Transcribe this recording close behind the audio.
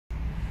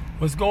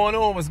What's going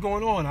on? What's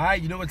going on? All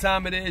right, you know what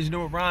time it is. You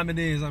know what rhyme it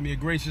is. I'm your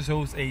gracious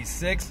host,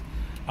 A6.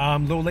 A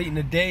little late in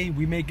the day.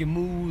 We making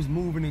moves,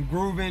 moving and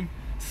grooving,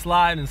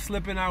 sliding and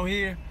slipping out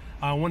here.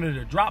 I wanted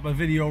to drop a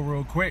video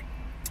real quick.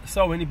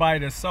 So anybody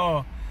that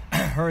saw,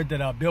 heard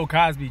that Bill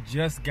Cosby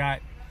just got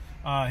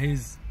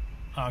his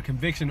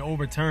conviction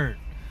overturned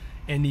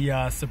in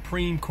the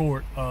Supreme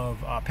Court of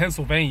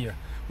Pennsylvania,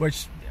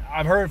 which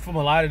I've heard from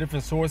a lot of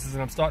different sources,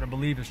 and I'm starting to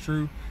believe it's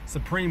true.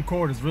 Supreme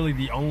Court is really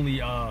the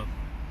only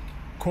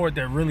court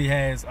that really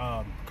has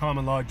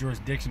common law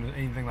jurisdiction or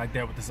anything like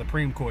that with the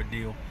Supreme Court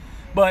deal.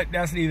 But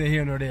that's neither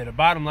here nor there. The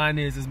bottom line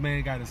is this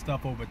man got his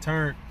stuff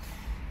overturned.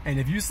 And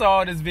if you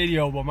saw this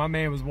video where my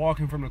man was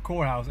walking from the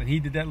courthouse and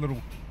he did that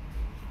little,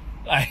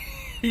 like,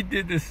 he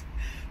did this,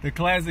 the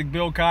classic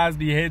Bill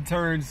Cosby head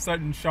turn,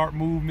 sudden sharp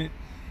movement.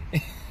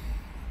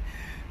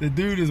 The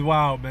dude is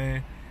wild,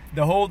 man.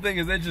 The whole thing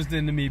is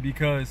interesting to me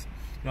because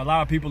a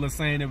lot of people are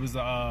saying it was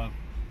a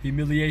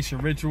humiliation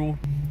ritual.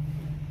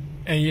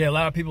 And yeah, a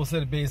lot of people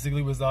said it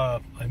basically was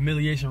a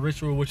humiliation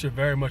ritual, which it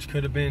very much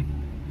could have been.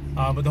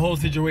 But the whole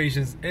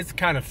situation, it's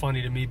kind of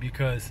funny to me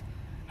because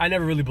I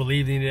never really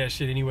believed any of that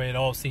shit anyway. It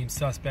all seemed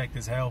suspect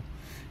as hell.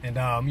 And,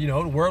 you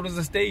know, the world is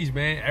a stage,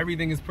 man.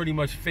 Everything is pretty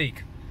much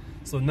fake.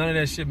 So none of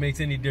that shit makes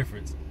any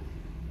difference.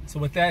 So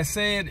with that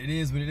said, it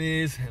is what it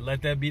is. And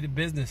let that be the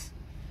business.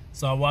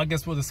 So, well, I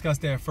guess we'll discuss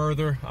that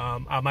further.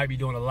 I might be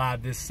doing a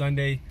live this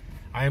Sunday.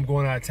 I am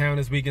going out of town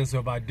this weekend, so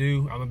if I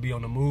do, I'm going to be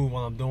on the move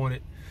while I'm doing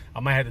it. I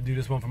might have to do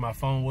this one from my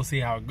phone. We'll see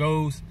how it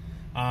goes.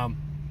 Yeah,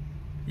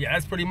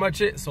 that's pretty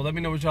much it. So let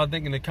me know what y'all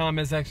think in the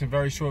comment section.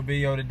 Very short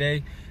video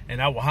today,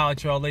 and I will holler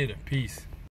at y'all later. Peace.